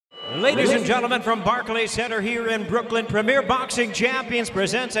Ladies and gentlemen, from Barclays Center here in Brooklyn, Premier Boxing Champions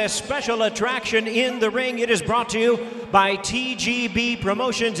presents a special attraction in the ring. It is brought to you by TGB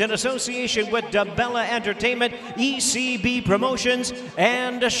Promotions in association with DeBella Entertainment, ECB Promotions,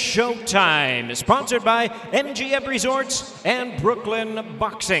 and Showtime. Sponsored by MGM Resorts and Brooklyn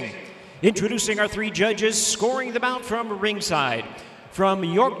Boxing. Introducing our three judges, scoring the bout from ringside. From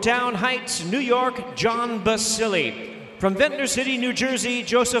Yorktown Heights, New York, John Basili. From Ventnor City, New Jersey,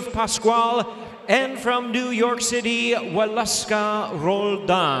 Joseph Pasquale. And from New York City, Walaska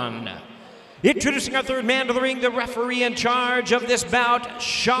Roldan. Introducing our third man to the ring, the referee in charge of this bout,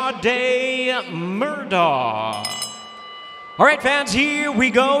 Sade Murdoch. All right, fans, here we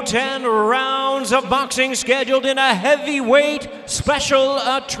go. 10 rounds of boxing scheduled in a heavyweight special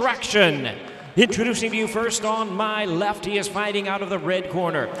attraction. Introducing to you first on my left, he is fighting out of the red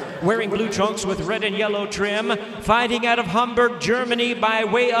corner. Wearing blue trunks with red and yellow trim. Fighting out of Hamburg, Germany by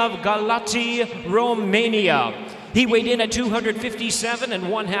way of Galati, Romania. He weighed in at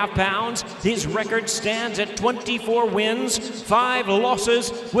 257.5 pounds. His record stands at 24 wins, 5 losses,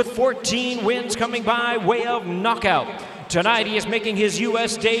 with 14 wins coming by way of knockout. Tonight he is making his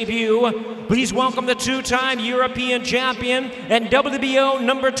U.S. debut. Please welcome the two-time European champion and WBO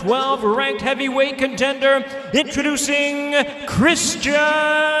number 12 ranked heavyweight contender, introducing Christian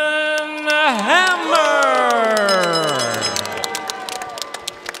Hammer.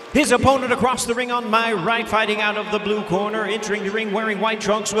 His opponent across the ring on my right, fighting out of the blue corner, entering the ring wearing white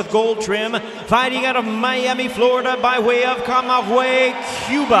trunks with gold trim, fighting out of Miami, Florida by way of Camagüey,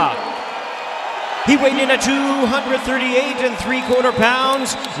 Cuba. He weighed in at 238.75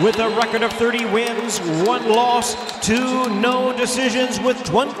 pounds with a record of 30 wins, 1 loss, 2 no decisions, with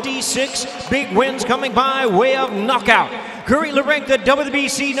 26 big wins coming by way of knockout. Currently ranked the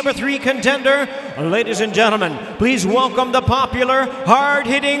WBC number 3 contender. Ladies and gentlemen, please welcome the popular,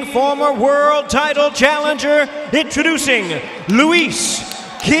 hard-hitting former world title challenger, introducing Luis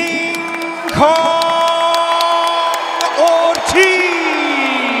King Kong Ortiz.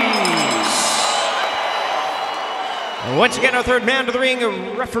 Once again, our third man to the ring,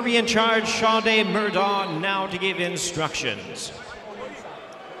 referee in charge, Sade Murdoch, now to give instructions.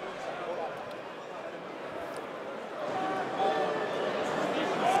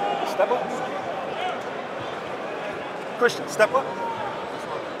 Step up. Christian, step up.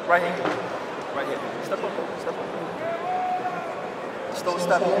 Right hand. Right hand. Step up. Step up. Estou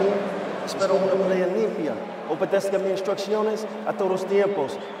está bien. Espero una pelea limpia. Obedezca mis instrucciones a todos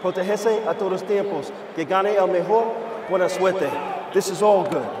tiempos. Protégese a todos tiempos. Que gane el mejor. Buena suerte. This is all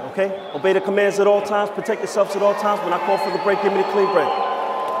good, okay? Obey the commands at all times. Protect yourselves at all times. When I call for the break, give me the clean break.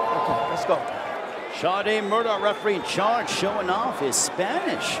 Okay, let's go. Sade Murdoch, referee in charge, showing off his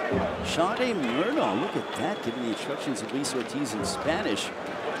Spanish. Sade Murdoch, look at that, giving the instructions of Luis Ortiz in Spanish.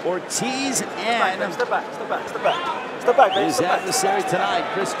 Ortiz and Step back, step back, step back. Step back, man. his adversary tonight,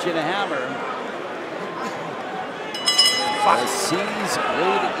 Christian Hammer. Ortiz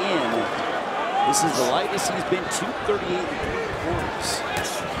weighed in. This is the lightest he's been,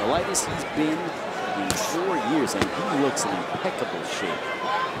 238.75. The lightest he's been in 4 years, and he looks in impeccable shape.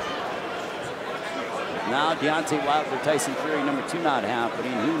 Now Deontay Wilder, Tyson Fury, number 2 not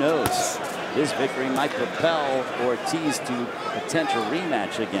happening. Who knows? This victory might propel Ortiz to potential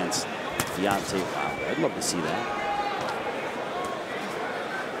rematch against Deontay Wilder. I'd love to see that.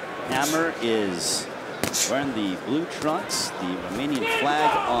 Hammer is wearing the blue trunks, the Romanian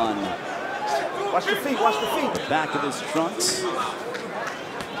flag on Watch the feet, watch the feet. the back of his trunks.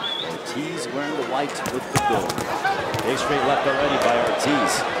 Ortiz wearing the white with the gold. Big straight left already by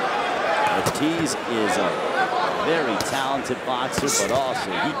Ortiz. Ortiz is a very talented boxer, but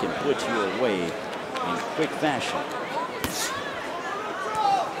also he can put you away in quick fashion.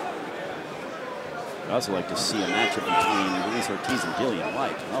 I'd also like to see a matchup between Luis Ortiz and Dillian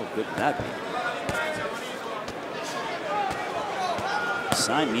White. How good would that be?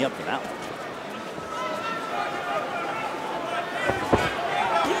 Sign me up for that one.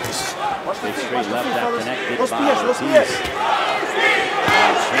 Big straight left, that connected by Ortiz.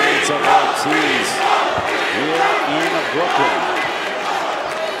 Chance of Ortiz here in Brooklyn.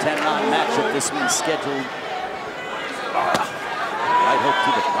 10-round matchup. This one's scheduled. Right hook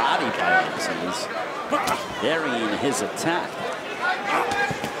to the body by Ortiz. Varying his attack.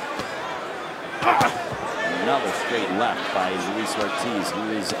 Another straight left by Luis Ortiz,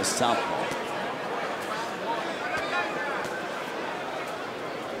 who is a southpaw.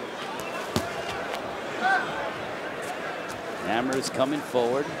 Hammer is coming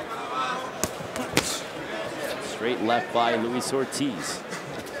forward. Straight left by Luis Ortiz.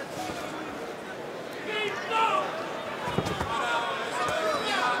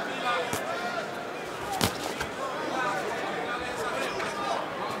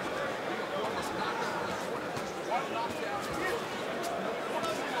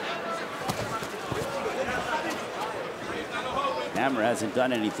 Hammer hasn't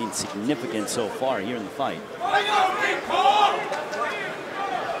done anything significant so far here in the fight.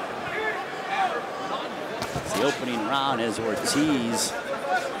 It's the opening round as Ortiz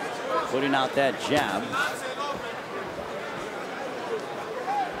putting out that jab.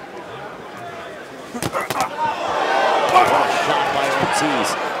 What a shot by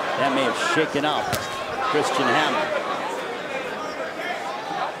Ortiz. That may have shaken up Christian Hammer.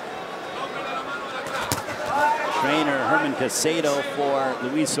 Trainer Herman Casado for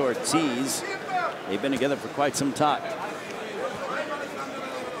Luis Ortiz. They've been together for quite some time.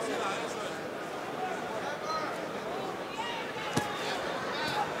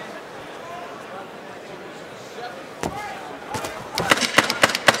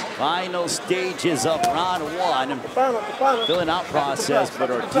 Final stages of round one. Filling out process, but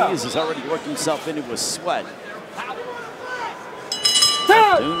Ortiz is already working himself into a sweat.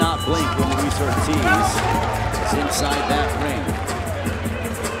 Do not blink when Luis Ortiz is inside that ring.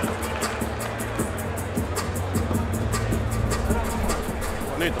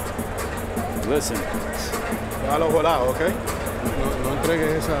 Bonito. Listen. Déjalo volado, ¿ok? No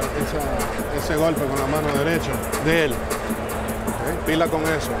entregues ese golpe con la mano derecha de él. ¿Okay? Pila con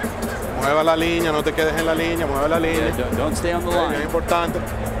eso. Mueva la línea, no te quedes en la línea, mueve la línea. Yeah, don't stay on the line. Es importante.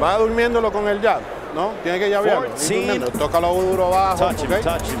 Va durmiéndolo con el jab, ¿no? Tiene que llavearlo. Tócalo duro abajo, ¿ok?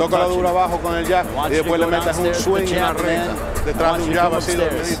 Tócalo duro abajo con el jab y después le metes un swing y una recta detrás de un jab así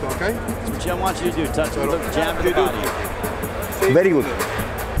dormidito, ¿ok? That's what I want you to do. Touch him with a jab in the body. Very good.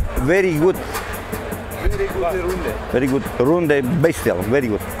 Very good. Very good. Runde bestial. Very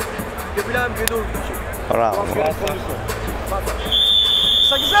good. Bravo.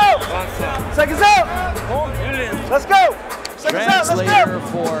 Let's go! Translator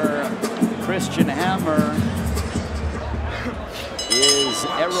for Christian Hammer is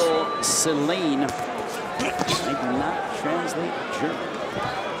Errol Celine. I do not translate German.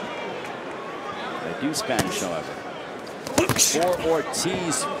 I do Spanish, however. For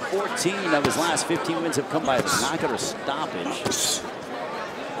Ortiz, 14 of his last 15 wins have come by a knockout or stoppage.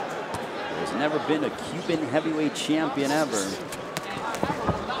 There's never been a Cuban heavyweight champion ever.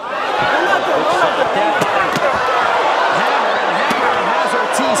 Hammer has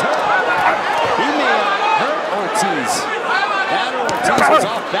Ortiz hurt. He may have hurt Ortiz. That Ortiz was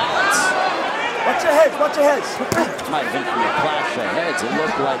off balance. Watch your heads, watch your heads. Might have been from a clash of heads. It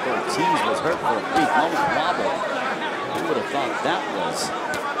looked like Ortiz was hurt for a brief moment. Wobble. Who would have thought that was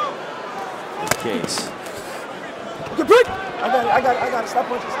the case? I got it. Stop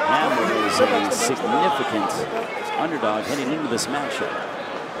punching. Hammer is a significant underdog heading into this matchup.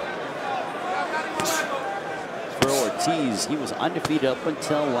 For Ortiz, he was undefeated up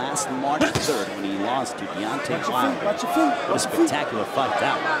until last March 3rd when he lost to Deontay Wilder. What a spectacular fight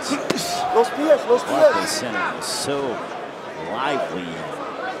that was. Barclays Center was so lively. The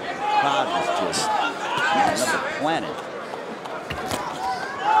crowd was just on another planet.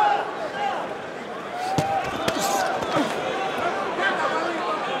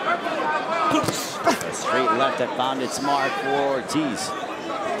 A straight left that found its mark for Ortiz.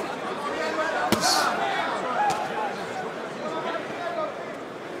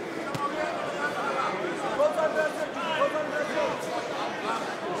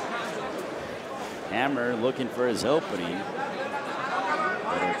 Hammer looking for his opening,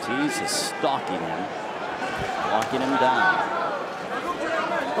 but Ortiz is stalking him, walking him down.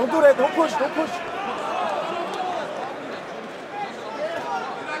 Don't do that, don't push, don't push.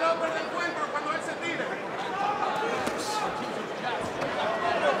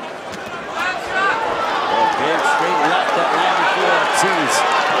 Big straight left that landed for Ortiz.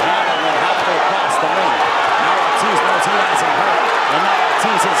 Hammer went halfway across the ring. Now Ortiz knows he hasn't hurt, and now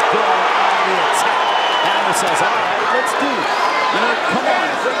Ortiz is going on the attack. Hammer says, all right, let's do it. You know, come on,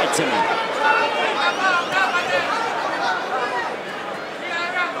 bring it to me.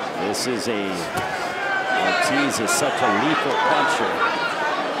 This is Ortiz is such a lethal puncher.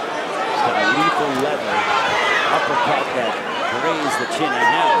 He's got a lethal lever uppercut that grazed the chin of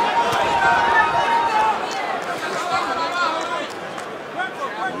Hammer.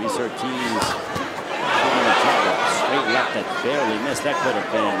 Luis Ortiz straight left that barely missed. That could have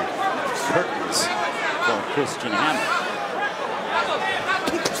been curtains for Christian Hammer.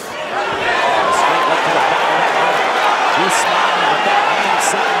 Straight left to the back of that head. He's smiling, but that means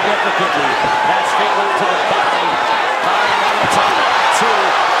significantly. That straight left to the body. Body number 2.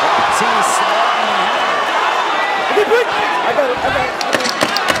 Ortiz slamming Hammer. I got it.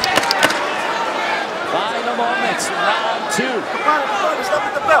 Final moments, round 2. Come on, stop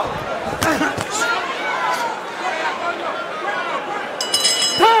at the belt.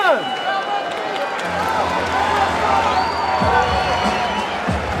 Time!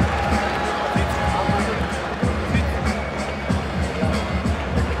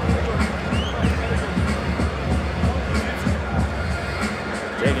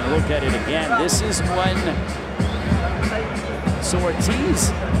 Again, this is when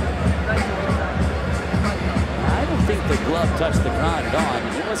Ortiz, I don't think the glove touched the ground at all. I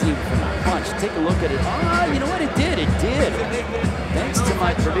mean, it wasn't even from a punch. Take a look at it. Ah, you know what? It did. It did. Thanks to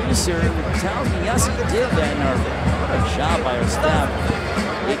my producer who tells me, yes, it did. And what a job by our staff.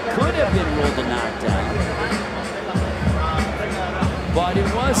 It could have been ruled a knockdown, but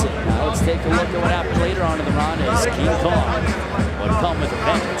it wasn't. Now let's take a look at what happened later on in the round as King Kong would come with a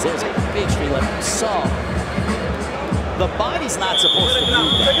vengeance. There's a big straight left. So the body's not supposed to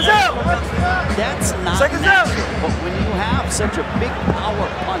move that. That's not natural. But when you have such a big power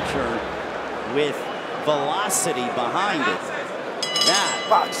puncher with velocity behind it, that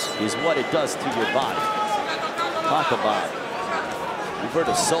is what it does to your body. Talk about it. You've heard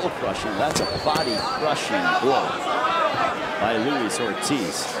of soul crushing. That's a body crushing blow by Luis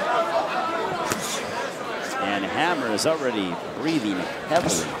Ortiz. And Hammer is already breathing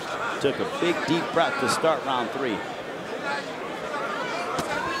heavily. Took a big deep breath to start round 3.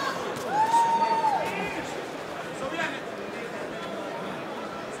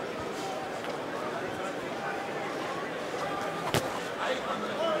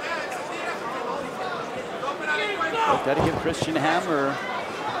 Got to give Christian Hammer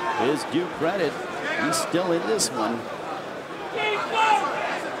his due credit. He's still in this one.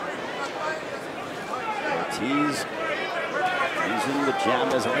 Ortiz using the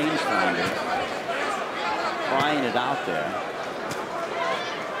jab as a rangefinder, trying it out there.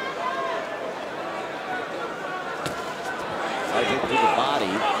 Right hook to the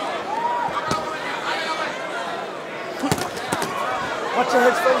body. Watch your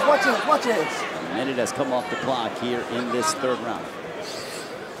heads, fellas. Watch your heads. Watch your heads. A minute has come off the clock here in this 3rd round.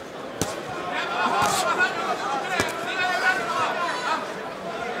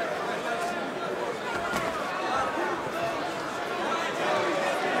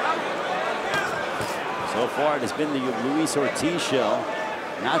 So far, it has been the Luis Ortiz show.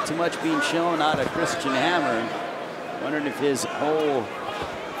 Not too much being shown out of Christian Hammer. Wondering if his whole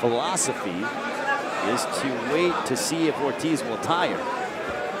philosophy is to wait to see if Ortiz will tire.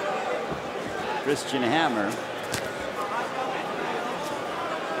 Christian Hammer.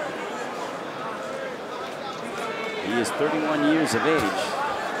 He is 31 years of age,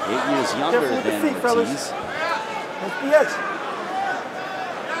 8 years younger than Ortiz.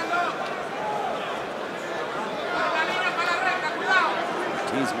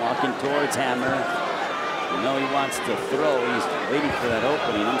 Ortiz walking towards Hammer. You know he wants to throw. He's waiting for that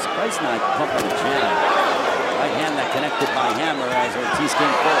opening. I'm surprised not pumping the jab. Right hand that connected by Hammer as Ortiz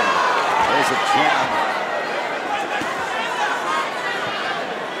came forward. There's a jab.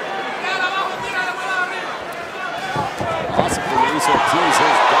 Also for Luis Ortiz,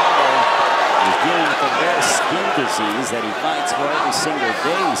 his daughter is dealing with a rare skin disease that he fights for every single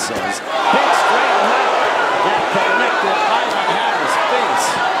day, he says. Big straight left that connected right on Hammer's face.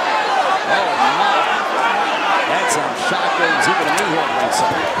 Oh my. That's some shockwaves even to me here at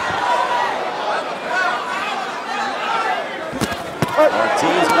ringside.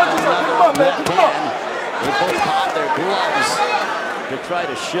 Ortiz with another left hand. They both pop their gloves to try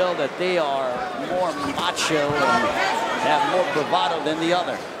to show that they are more macho and have more bravado than the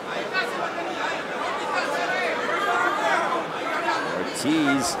other.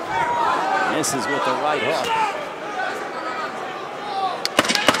 Ortiz misses with the right hook.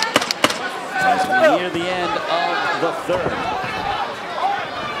 As we near the end of the 3rd.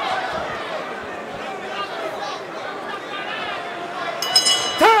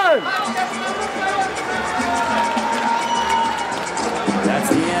 That's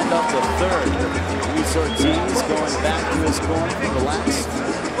the end of the 3rd. Luis Ortiz going back to his corner, relaxed.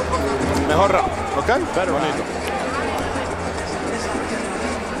 Mejor round, ¿ok? Better bonito.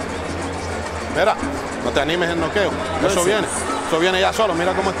 Mira, no te animes en noqueo. Eso viene ya solo.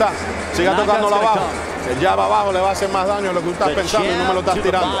 Mira cómo está. Siga tocándolo abajo. El jab abajo le va a hacer más daño de lo que tú estás pensando y no me lo estás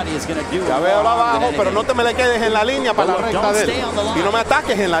tirando. Ya veo abajo, pero no te me le quedes en la línea para la recta de él. Y no me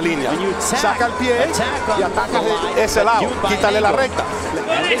ataques en la línea. Saca el pie y atacas de ese lado. Quítale la recta.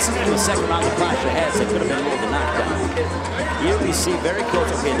 Here we see very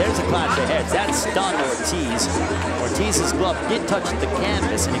close. Okay, there's a clash of heads. That stunned Ortiz. Ortiz's glove did touch the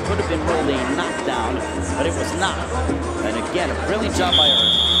canvas, and it could have been ruled a knockdown, but it was not. And again, a brilliant job by our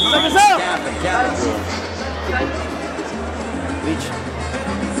staff and camera crew.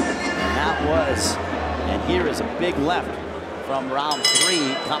 And that was, and here is a big left from round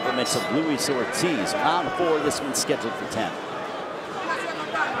 3, compliments of Luis Ortiz. Round 4, this one's scheduled for 10.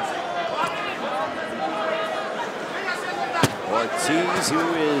 Ortiz,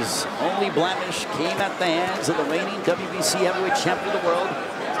 who is only blemish, came at the hands of the reigning WBC heavyweight champion of the world,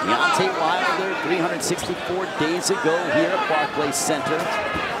 Deontay Wilder 364 days ago here at Barclays Center.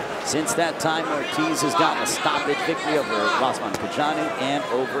 Since that time, Ortiz has gotten a stoppage victory over Razvan Kajanu and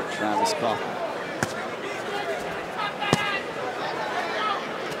over Travis Kaufman.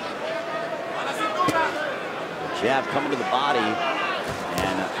 Jab coming to the body,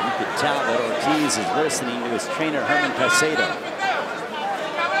 and you could tell that Ortiz is listening to his trainer, Herman Caicedo.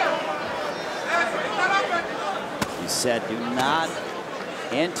 He said, do not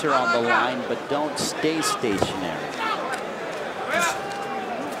enter on the line, but don't stay stationary.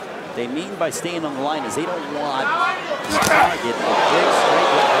 What they mean by staying on the line is they don't want the target a big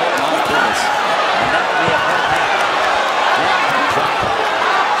straight left hook like this. And that may have hurt that.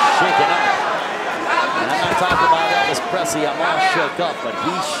 Shaken up. And I'm not talking about Elvis Presley, I'm all shook up, but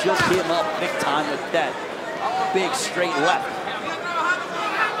he shook him up big time with that big straight left.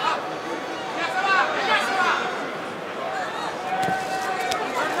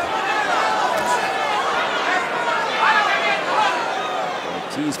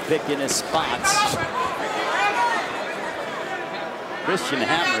 Ortiz picking his spots. Christian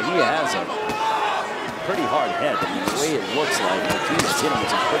Hammer, he has a pretty hard head. I mean, the way it looks like, Ortiz hit him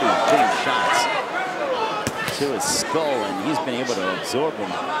with some pretty big shots to his skull, and he's been able to absorb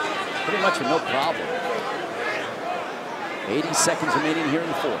him pretty much with no problem. 80 seconds remaining here in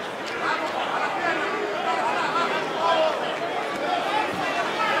the fourth.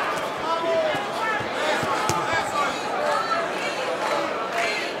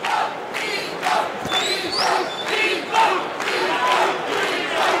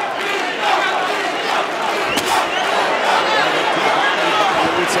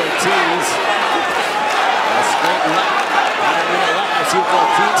 Luis Ortiz. A straight left. See if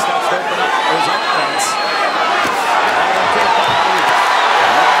Ortiz starts to open up his offense.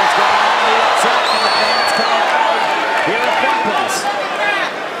 It's going on the outside, and the fans come out here at Barclays.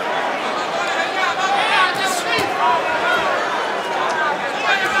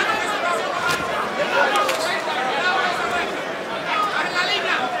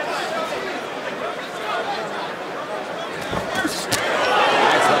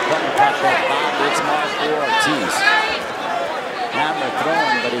 Ortiz. Hammer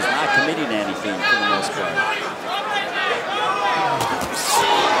throwing, but he's not committing to anything for the most part.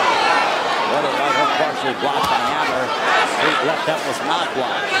 What a right hook partially blocked by Hammer. Straight left that was not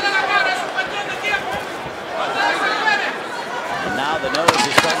blocked. And now the nose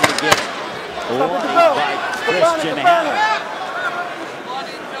is starting to get bloody by Christian Hammer.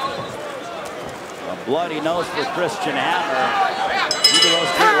 A bloody nose for Christian Hammer. Look at those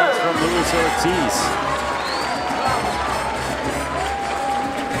straight lefts from Luis Ortiz.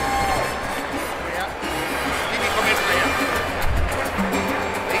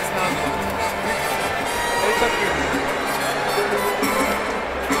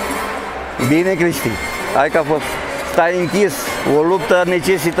 Bine, Cristi. Hai că a fost. Stai închis. O luptă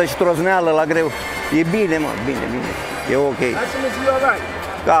necesită și trozneală la greu. E bine, mă. Bine, bine. E ok.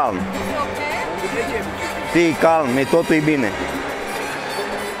 Calm. Fii calm. E totul e bine.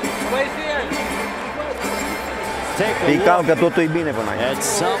 Fii calm că totul e bine până aici. And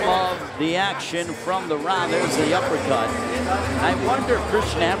some of the action from the round. There's the uppercut. I wonder if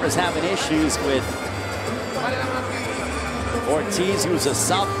Christian Hammer's having issues with Ortiz, who's a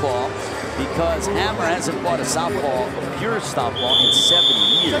southpaw, because Hammer hasn't fought a southpaw, a pure southpaw, in 7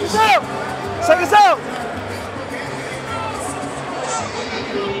 years. Check us out! Check us out!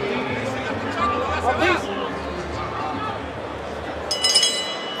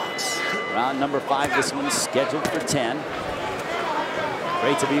 Round number 5, this one's scheduled for 10.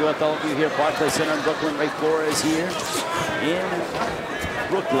 Great to be with all of you here at Barclays Center in Brooklyn. Ray Flores here in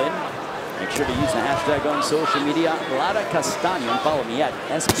Brooklyn. Make sure to use the hashtag on social media, Lara Castaño, and follow me at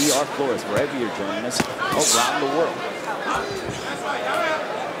SBR Flores, wherever you're joining us around the world.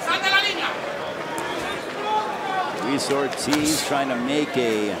 Luis Ortiz trying to make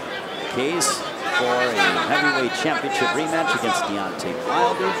a case for a heavyweight championship rematch against Deontay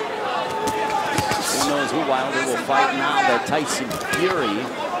Wilder. Who knows who Wilder will fight now that Tyson Fury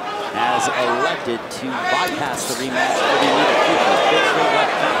has elected to bypass the rematch for the immediate future. Big straight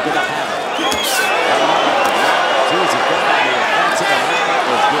left, backed it up Hammer. Ortiz is going on the offensive, and Hammer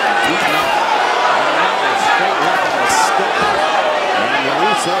was getting beaten up. And now a straight left on the stick. And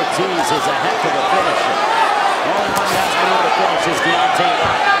Luis Ortiz is a heck of a finisher. Only one that's been able to finish is Deontay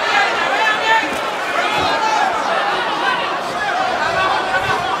Wilder.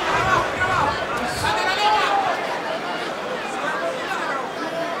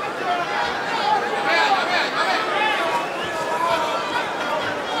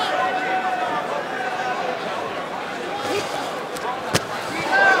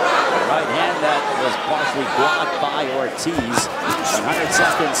 Ortiz. 100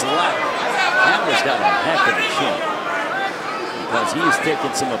 seconds left. Hammer's got a heck of a chin because he's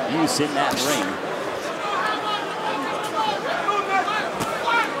taking some abuse in that ring.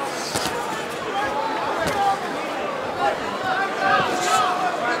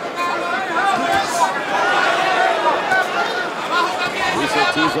 Luis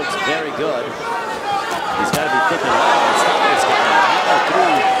Ortiz looks very good. He's got to be thinking, wow, stop this guy. Hammer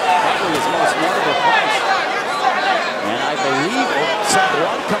threw probably his most notable punch. And I believe some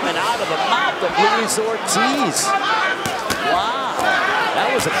blood coming out of the mouth of Luis Ortiz. Wow, that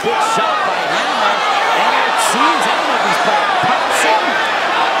was a big shot by Hammer. And Ortiz, I don't know if he's pouncing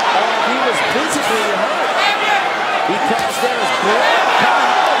or if he was visibly hurt because there is blood coming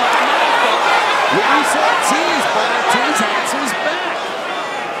out of the mouth of Luis Ortiz, but Ortiz answers back.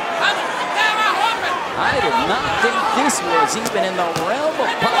 I did not think this was even in the realm of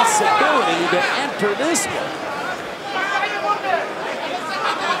possibility to enter this one.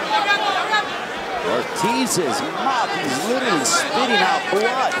 Ortiz's mouth, he's literally spitting out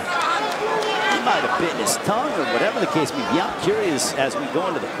blood. He might have bitten his tongue or whatever the case may be. I'm curious as we go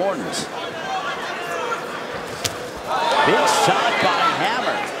into the corners. Big shot by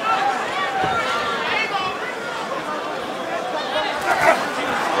Hammer.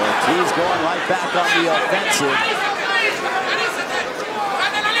 Ortiz going right back on the offensive.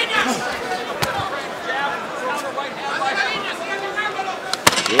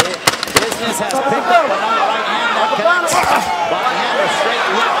 Business has picked up another right hand that connects by Hammer straight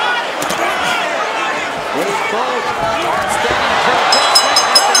left. They both are standing for a good straight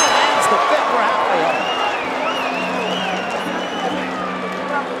after the hands the fifth for Hammer.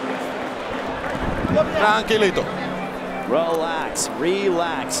 Tranquilito. Relax,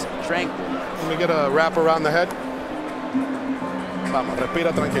 relax, tranquil. Let me get a wrap around the head. Vamos,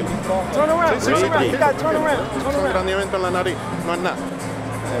 respira tranquilo. Turn around, Sí, turn around. sí, You got turn around, turn Un around. grandimiento en la nariz, no es nada.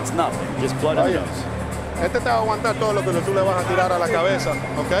 It's nothing, just blood in the nose. Este te va a aguantar todo lo que tú le vas a tirar a la cabeza,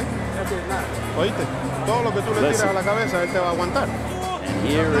 ¿ok? ¿Oíste? Todo lo que tú le tiras a la cabeza, él te va a aguantar. And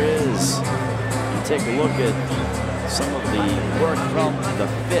here is, you take a look at some of the work from the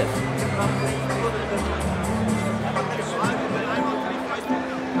fifth.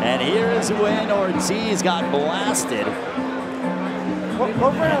 And here is when Ortiz got blasted.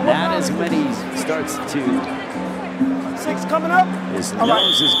 And that is when he starts to, Six coming up. his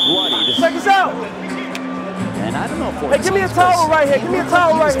nose is bloodied. Seconds out. And I don't know if Hey, Ortiz give me a towel right here. Give me a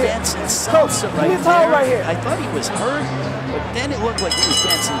towel right here. dancing salsa Coach, give me a towel right here. I thought he was hurt, but then it looked like he was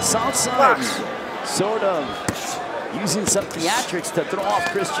dancing salsa. Box. And sort of using some theatrics to throw off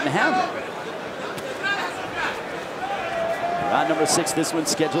Christian Hammer. Round number 6, this one's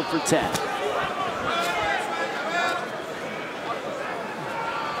scheduled for 10.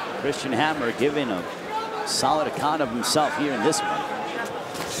 Christian Hammer giving a solid account of himself here in this one.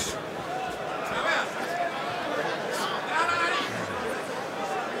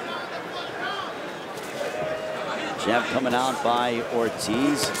 Jab coming out by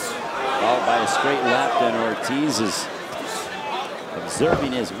Ortiz, followed by a straight left, and Ortiz is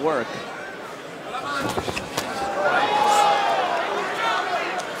observing his work.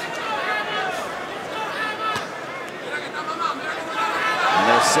 And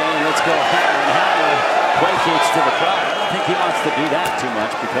they're saying, let's go Hammer, and Hammer placates to the crowd. I don't think he wants to do that too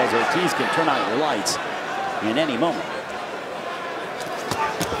much because Ortiz can turn out your lights in any moment.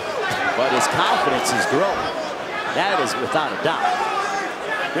 But his confidence is growing. That is without a doubt.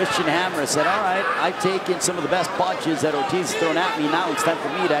 Christian Hammer said, all right, I've taken some of the best punches that Ortiz has thrown at me. Now it's time for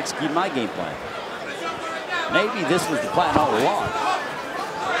me to execute my game plan. Maybe this was the plan all along.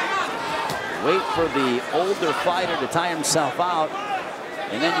 Wait for the older fighter to tire himself out,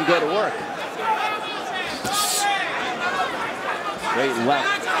 and then you go to work. Straight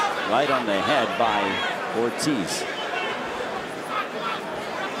left, right on the head by Ortiz.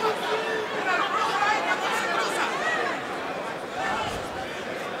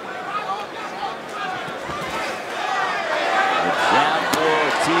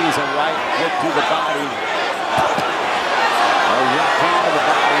 Ortiz, a right hook to the body. A left hand to the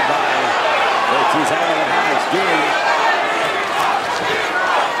body by Ortiz. I don't know what Hammer's doing.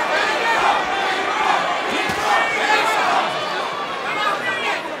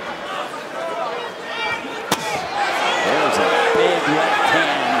 There's a big left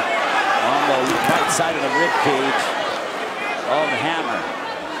hand on the right side of the rib cage of Hammer.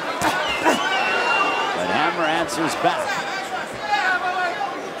 But Hammer answers back.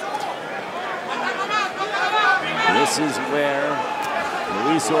 This is where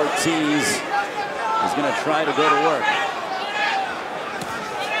Luis Ortiz is going to try to go to work.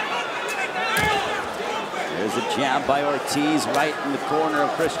 There's There's a jab by Ortiz right in the corner of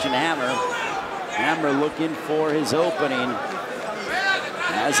Christian Hammer. Hammer looking for his opening,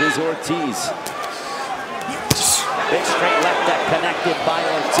 as is Ortiz. Big straight left that connected by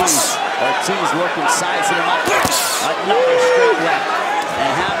Ortiz. Ortiz looking, sizing him up. Another straight left.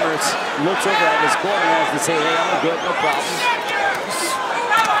 And Hammer looks over at his corner as to say, hey, I'm good, no problem.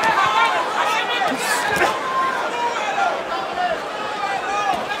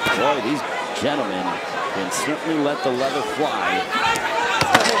 Boy, these gentlemen can certainly let the leather fly.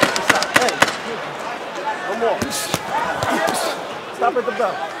 Hey, no more. Stop at the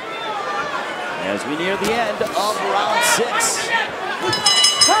bell. As we near the end of round 6.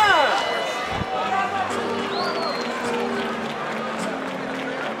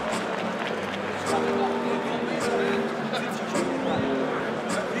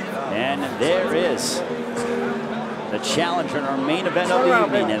 And there is the challenger in our main event of the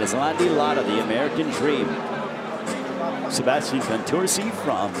evening. That is Landy Lara, the American Dream. Sebastian Contursi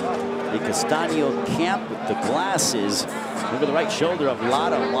from the Castaño camp with the glasses over the right shoulder of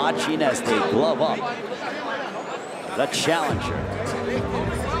Lara, watching as they glove up. The challenger.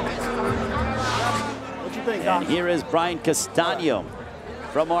 What you think, And here is Brian Castaño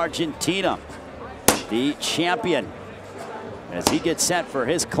from Argentina, the champion, as he gets set for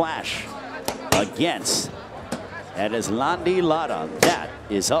his clash against Landy Lara. That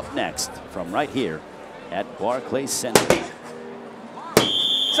is up next from right here at Barclays Center. Check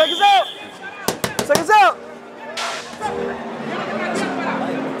us out! Check us out!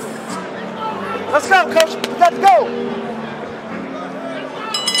 Let's go, coach. We got to go.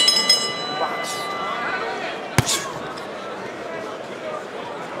 Box.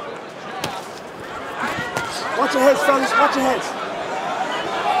 Watch your heads, fellas. Watch your heads.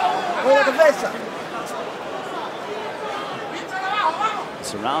 Voy a la cabeza.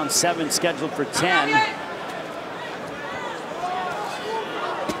 It's round 7 scheduled for 10.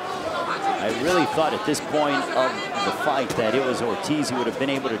 I really thought at this point of the fight that it was Ortiz who would have been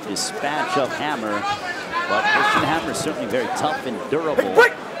able to dispatch up Hammer, but Christian Hammer is certainly very tough and durable.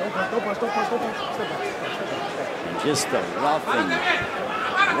 And just a rough and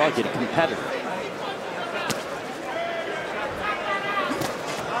rugged competitor.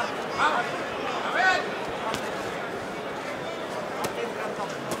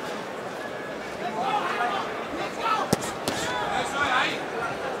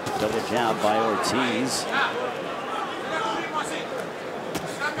 Double jab by Ortiz.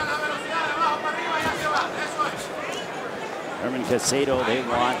 Herman Casado, they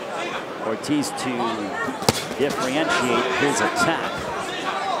want Ortiz to differentiate his attack.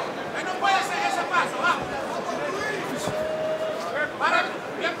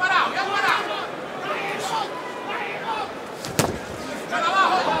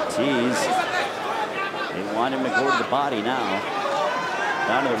 Ortiz, they want him to go to the body now.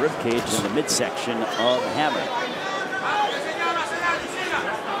 Down to the ribcage in the midsection of Hammer.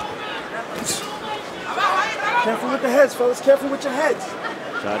 Careful with the heads, fellas. Careful with your heads.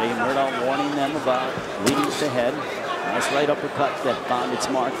 Jade Murdoch warning them about leading with the head. Nice right uppercut that found its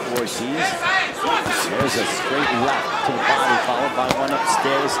mark for Ortiz. There's a straight left to the body, followed by one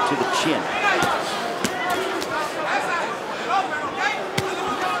upstairs to the chin.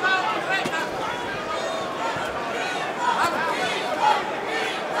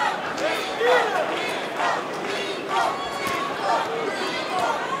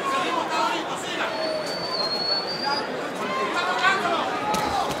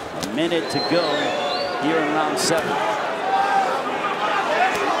 Minute to go here in round 7.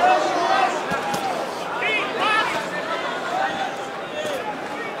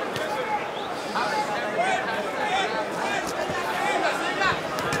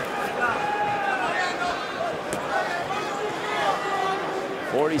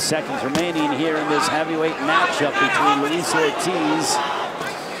 .40 seconds remaining here in this heavyweight matchup between Luis Ortiz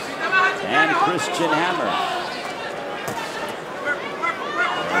and Christian Hammer.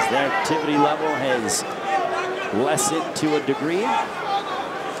 Their activity level has lessened to a degree.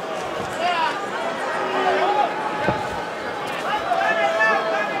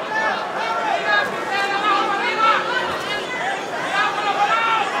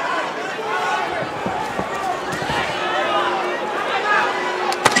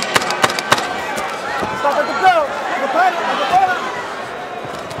 Stop at the bell. At the bottom.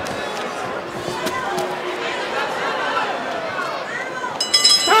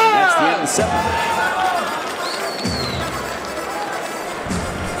 That's the end of the 7th.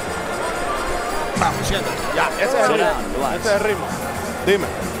 Vamos, siéntate. Ya, ese es el ritmo. Ese es el ritmo. Dime,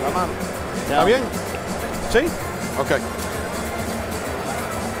 la mano. ¿Está bien? ¿Sí? Ok.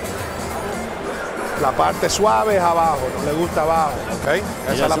 La parte suave es abajo, no le gusta abajo, ¿ok?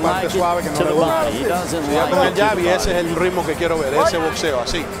 Esa es la parte suave que no le gusta. Siga con el jab y ese es el ritmo que quiero ver, ese boxeo,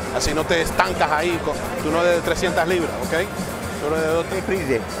 así. Así no te estancas ahí, tú no de 300 libras, ¿ok? Tú de 2.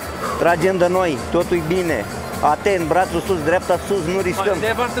 Prize. Tragem de noi, totul e bine. Atent, brațul sus, dreapta sus, nu riscăm.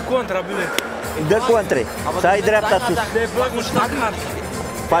 De parte contra, bine. Dă contre, să ai dreapta sus.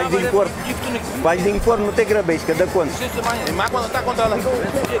 Faci din corp. Faci din corp, nu te grăbești, că dă contra. Y más cuando está contra la...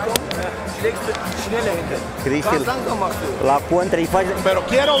 Cristian, la contra y faci... Pero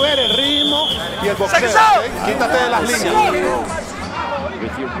quiero ver el ritmo y el boxeo, ¿okay? Quítate de las líneas.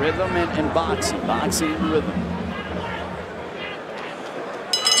 With your rhythm and boxing and rhythm.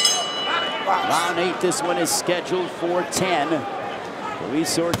 Round 8, this one is scheduled for 10.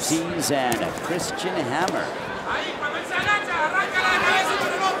 Luis Ortiz and Christian Hammer.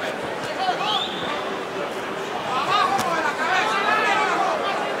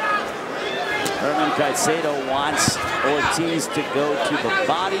 Herman Caicedo wants Ortiz to go to the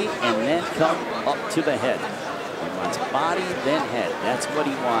body and then come up to the head. He wants body, then head. That's what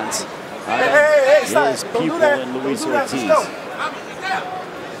he wants out of his pupil in Luis Ortiz.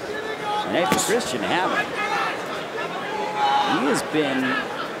 And after Christian Hammer, he has been,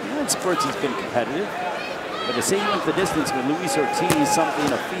 in spurts he's been competitive, but to say he went the distance with Luis Ortiz,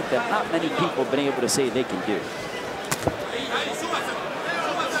 something, a feat that not many people have been able to say they can do.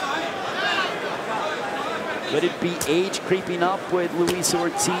 Could it be age creeping up with Luis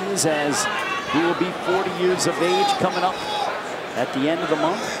Ortiz as he will be 40 years of age coming up at the end of the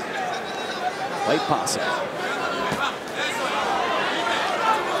month? Quite possible.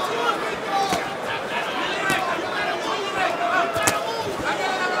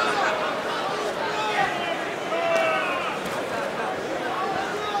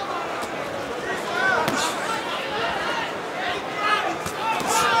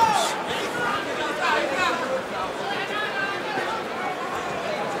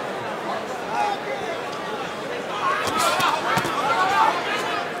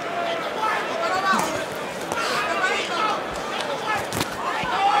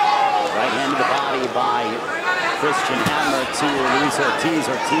 Christian Hammer to Luis Ortiz.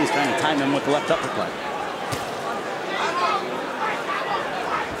 Ortiz trying to time him with the left uppercut.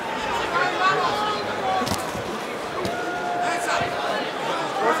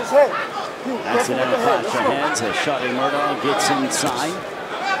 Accidental clash of hands as Shotty Murdo gets inside.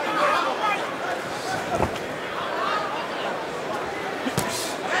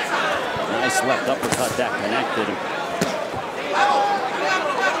 Nice left uppercut that connected him.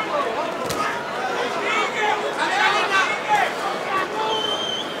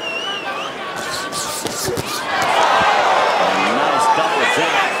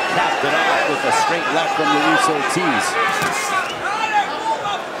 Capped it off with a straight left from Luis Ortiz.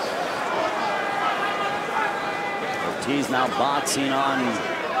 Ortiz now boxing on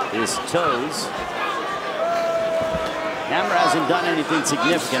his toes. Hammer hasn't done anything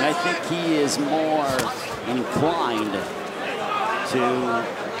significant. I think he is more inclined to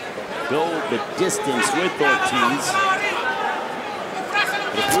go the distance with Ortiz.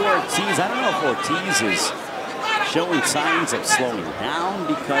 But if you're Ortiz, I don't know if Ortiz is showing signs of slowing down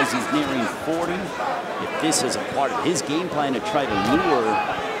because he's nearing 40. If this is a part of his game plan to try to lure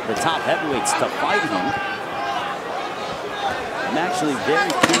the top heavyweights to fight him, I'm actually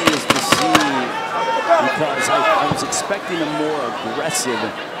very curious to see, because I was expecting a more aggressive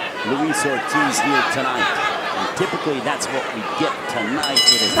Luis Ortiz here tonight. And typically that's what we get tonight.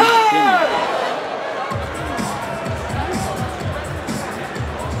 It has not been.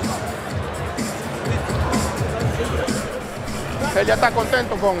 Él ya está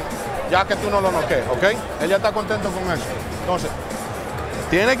contento con, ya que tú no lo noquees, ¿ok? Él ya está contento con eso. Entonces,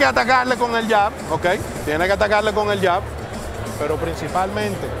 tiene que atacarle con el jab, ¿ok? Tiene que atacarle con el jab, pero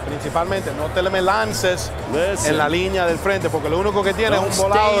principalmente, no te me lances en la línea del frente, porque lo único que tiene es un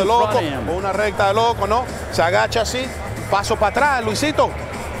volado de loco o una recta de loco, ¿no? Se agacha así, un paso para atrás, Luisito,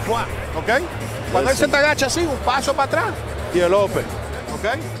 ¿ok? Cuando él se te agacha así, un paso para atrás y el open, ¿ok?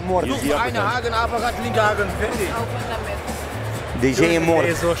 Muerto. Deja e mort.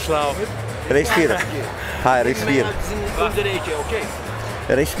 Respira. Hai, respira.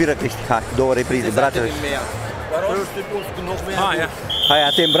 Respira, Cristian. Hai, două reprize. Brațele. Hai,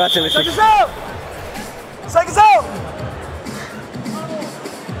 atent, brațele.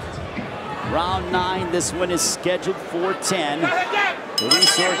 Round 9, this one is scheduled for 10.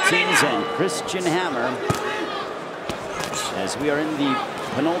 Luis Ortiz and Christian Hammer. As we are in the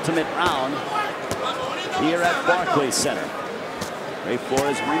penultimate round here at Barclays Center. Ray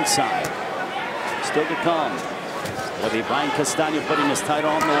Flores ringside. Still to come. Will be Brian Castaño putting his title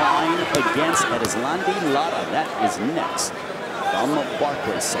on the line against Erislandy Lara. That is next from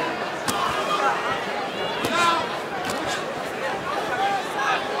Barclays Center.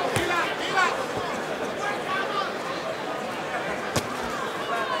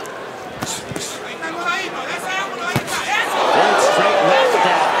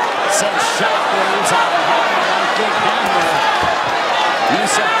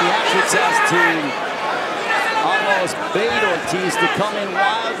 As to almost bait Ortiz to come in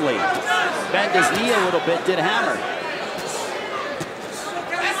wildly. Bend his knee a little bit, did Hammer.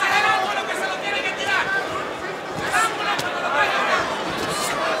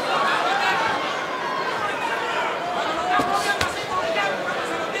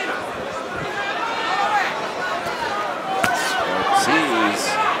 Ortiz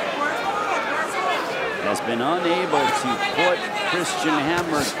has been unable to put Christian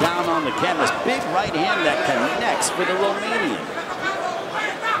Hammer down on the canvas. Big right hand that connects for the Romanian.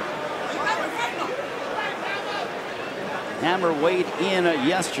 Hammer weighed in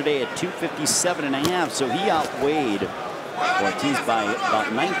yesterday at 257.5, so he outweighed Ortiz by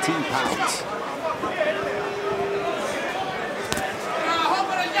about 19 pounds.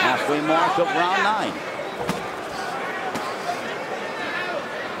 Halfway mark of round 9.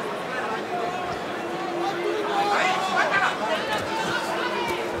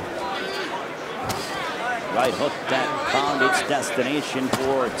 Right hook that found its destination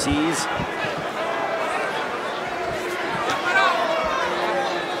for Ortiz.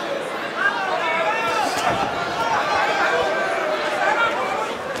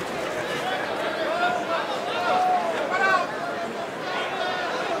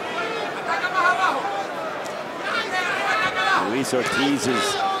 Luis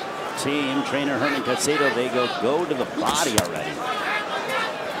Ortiz's team, trainer Hernan Caicedo, they go to the body already.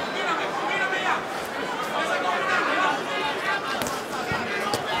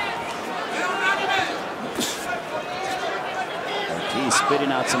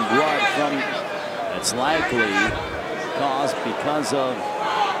 Spitting out some blood from that's likely caused because of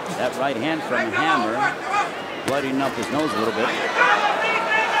that right hand from Hammer, blooding up his nose a little bit.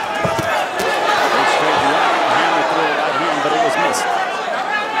 Straight left, Hammer threw a right hand, but it was missed.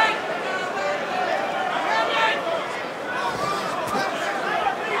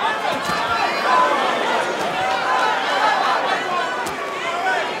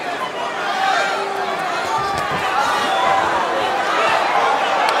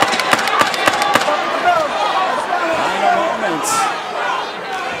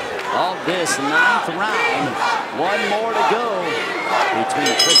 This 9th round, one more to go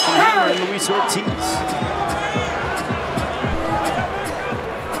between Christian Hammer and Luis Ortiz.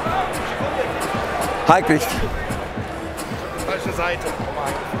 Hi, Christian.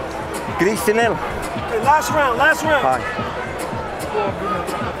 Christian L. Okay, last round. Hi.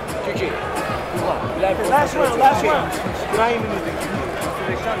 Last round.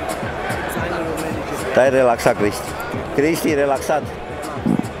 Stai relaxat, Cristi. Cristi, relaxat.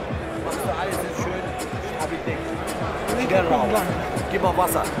 Gib mal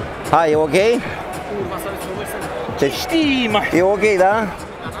Wasser. Hi, you okay? You okay, da?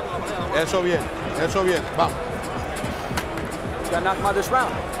 Eso bien, vamos. Knock him out this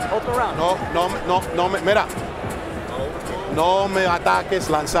round. Open round. No, mira. No me ataques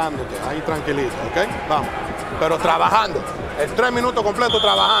lanzándote, ahí tranquilito, ¿ok? Vamos. Pero trabajando. El 3 minutos completo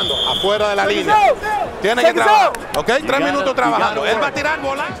trabajando, afuera de la línea. Tiene que trabajar, ¿ok? 3 minutos trabajando. Él va a tirar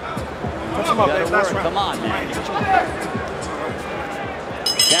bolas. Come on, man.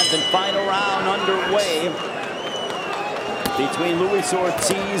 10th and final round underway between Luis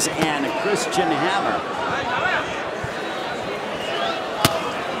Ortiz and Christian Hammer.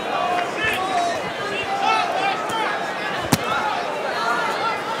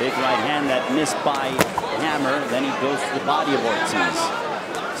 Big right hand that missed by Hammer. Then he goes to the body of Ortiz.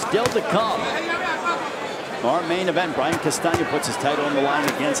 Still to come. Our main event, Brian Castaño puts his title on the line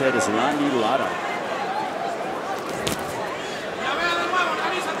against Erislandy Lara.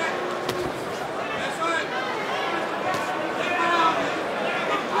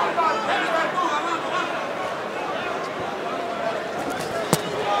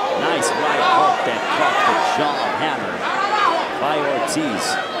 Nice right hook that caught the jaw of Hammer by Ortiz.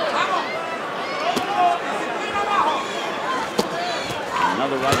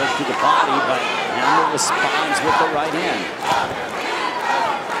 Another right hook to the body, but Hammer responds with the right hand.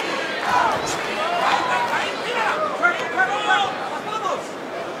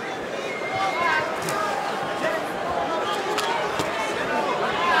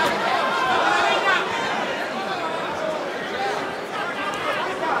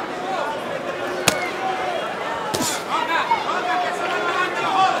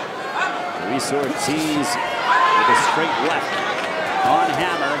 Ortiz with a straight left on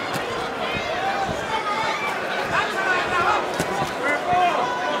Hammer.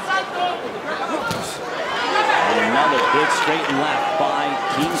 And another big straight left by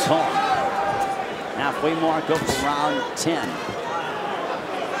King Kong. Halfway mark of round 10.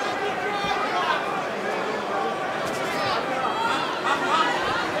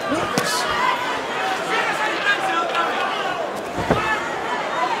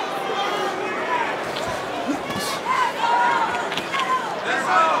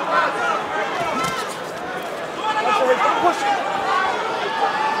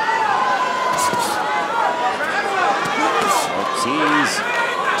 Ortiz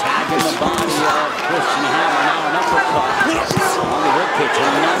tagging the body of Christian Hammer. Now an uppercut on the ribcage.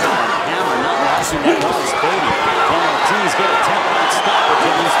 Another one. Hammer not watching that on Spady. Can Ortiz get a 10-point stoppage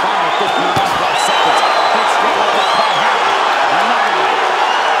in these final 15 seconds? Hit straight over by Hammer. Another one.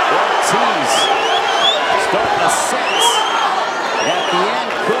 Ortiz starting to sense that the end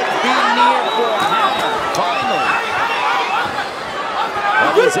could be near for Hammer. Finally.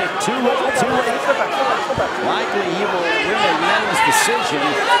 But is it too late? Likely he will win a unanimous decision,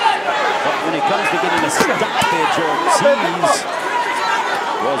 but when it comes to getting a stoppage, Ortiz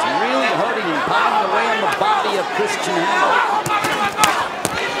was really hurting and pounding away on the body of Christian Hammer.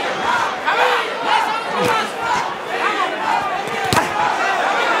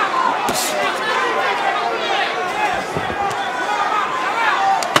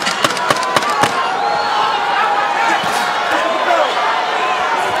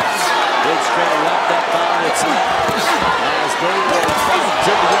 As they will fight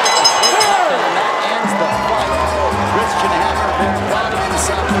to the end, and that ends the fight. Christian Hammer very proud of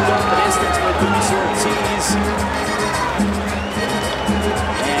himself to go the distance with Luis Ortiz.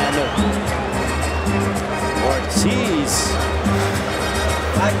 And Ortiz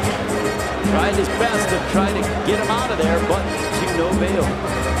tried his best to try to get him out of there, but to no avail.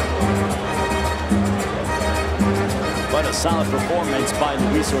 But a solid performance by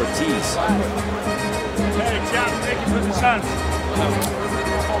Luis Ortiz. Hey, John, thank you for the sun.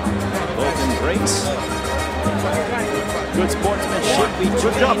 Both embrace good sportsmanship between the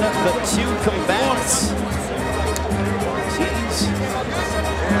two combatants. Ortiz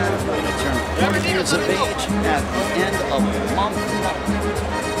going to turn 40 years of age at the end of the month.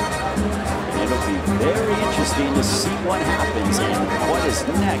 It'll be very interesting to see what happens and what is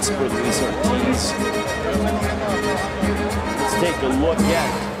next for Luis Ortiz. Let's take a look at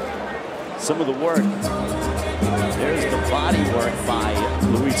some of the work. There's the body work by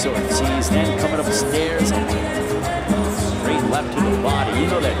Luis Ortiz. Then coming upstairs and straight left to the body. You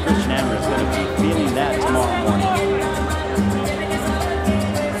know that Christian Hammer is going to be feeling that tomorrow morning.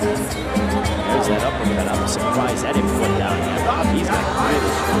 There's that uppercut. I was surprised that didn't put down yet. He's got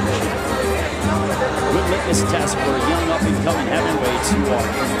really strong shit. Good litmus test for young up-and-coming heavyweights who are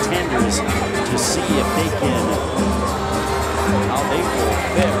contenders to see if they can, how they will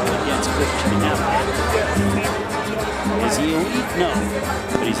fare against Christian Hammer. Is he elite? No.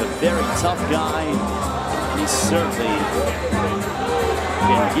 But he's a very tough guy, and he certainly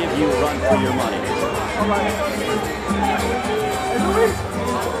can give you a run for your money.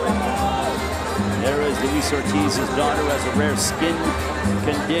 There is Luis Ortiz's daughter, who has a rare skin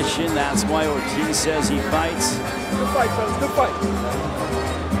condition. That's why Ortiz says he fights. Good fight, fellas. Good fight.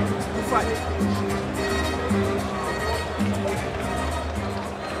 Good fight.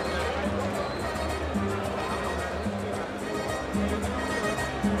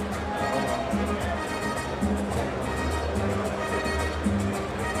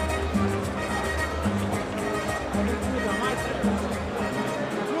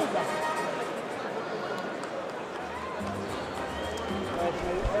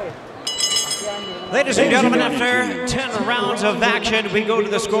 Ladies and gentlemen, after 10 rounds of action, we go to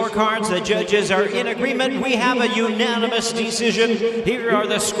the scorecards. The judges are in agreement. We have a unanimous decision. Here are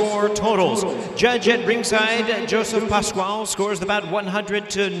the score totals. Judge at ringside, Joseph Pascual, scores the bout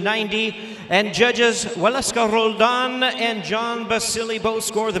 100-90. And judges Waleska Roldan and John Basili both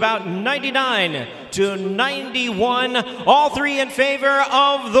score the bout 99-91. All three in favor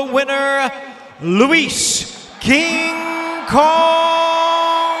of the winner, Luis King Kong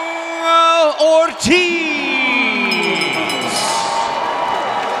Ortiz.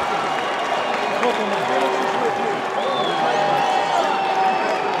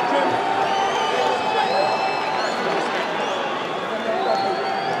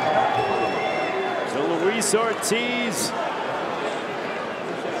 So Luis Ortiz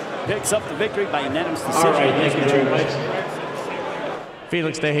picks up the victory by unanimous decision. All right, thank you very much.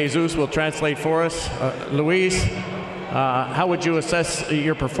 Felix de Jesus will translate for us. Luis, how would you assess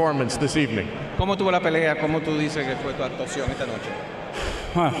your performance this evening? ¿Cómo tuvo la pelea? ¿Cómo tú dices que fue tu actuación esta noche?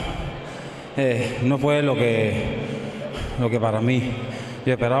 Bueno, no fue lo que para mí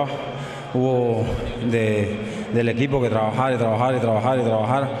yo esperaba. Hubo del equipo que trabajar.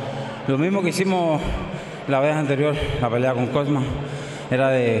 Lo mismo que hicimos la vez anterior, la pelea con Cosma, era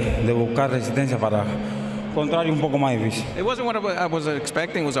de buscar resistencia para contrario un poco más difícil. It wasn't what I was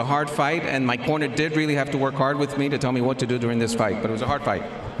expecting. It was a hard fight, and my corner did really have to work hard with me to tell me what to do during this fight, but it was a hard fight.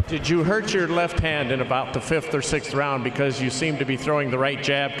 Did you hurt your left hand in about the 5th or 6th round because you seem to be throwing the right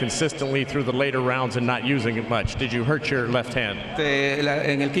jab consistently through the later rounds and not using it much? Did you hurt your left hand?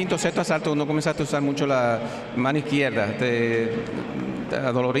 En el quinto sexto asalto no comenzaste a usar mucho la mano izquierda. ¿Te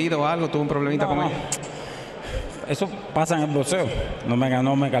adolorido o algo? ¿Tuvo un problemita con ella? Eso pasa en el boxeo. No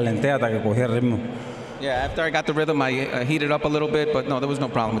me calenté hasta que cogí el ritmo. Yeah, after I got the rhythm, I heated up a little bit, but no, there was no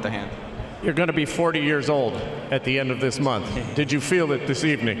problem with the hand. You're going to be 40 years old at the end of this month. Did you feel it this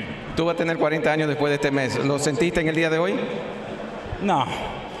evening? Tú vas a tener 40 años después de este mes. ¿Lo sentiste en el día de hoy? No.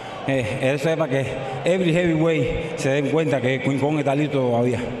 Eso es para que every heavyweight se den cuenta que King Kong está listo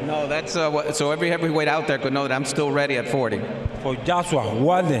todavía. No, that's so every heavyweight out there could know that I'm still ready at 40. For Joshua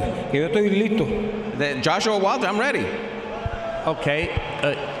Wilder, que yo estoy listo. Joshua Wilder, I'm ready. Okay.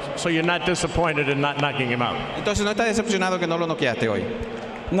 So you're not disappointed in not knocking him out? Entonces no estás decepcionado que no lo noqueaste hoy.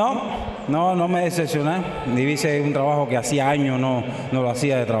 No me decepcioné. Hice un trabajo que hacía años no lo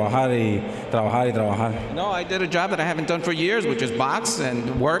hacía, de trabajar. No, I did a job that I haven't done for years, which is box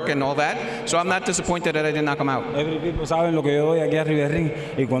and work and all that. So I'm not disappointed that I didn't knock him out. Every people saben lo que yo doy aquí arriba del ring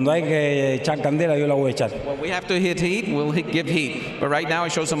y cuando hay que echar candela yo la voy a echar. When we have to hit heat, we'll give heat. But right now I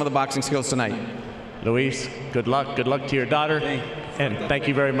show some of the boxing skills tonight. Luis, good luck. Good luck to your daughter. And thank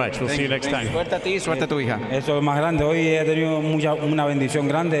you very much. We'll see you next time. Suerte a ti, suerte a tu hija. Eso es más grande. Hoy he tenido una bendición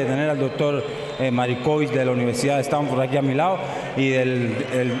grande de tener al doctor Marikovich de la Universidad de Stanford aquí a mi lado y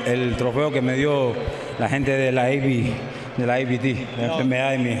el trofeo que me dio la gente de la ABT, la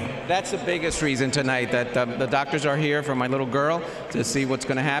enfermedad de mi hija. That's the biggest reason tonight, that the doctors are here for my little girl to see what's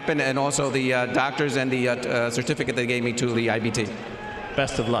going to happen, and also the doctors and the certificate they gave me to the IBT.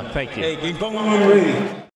 Best of luck. Thank you. Hey, King Kong, I'm ready.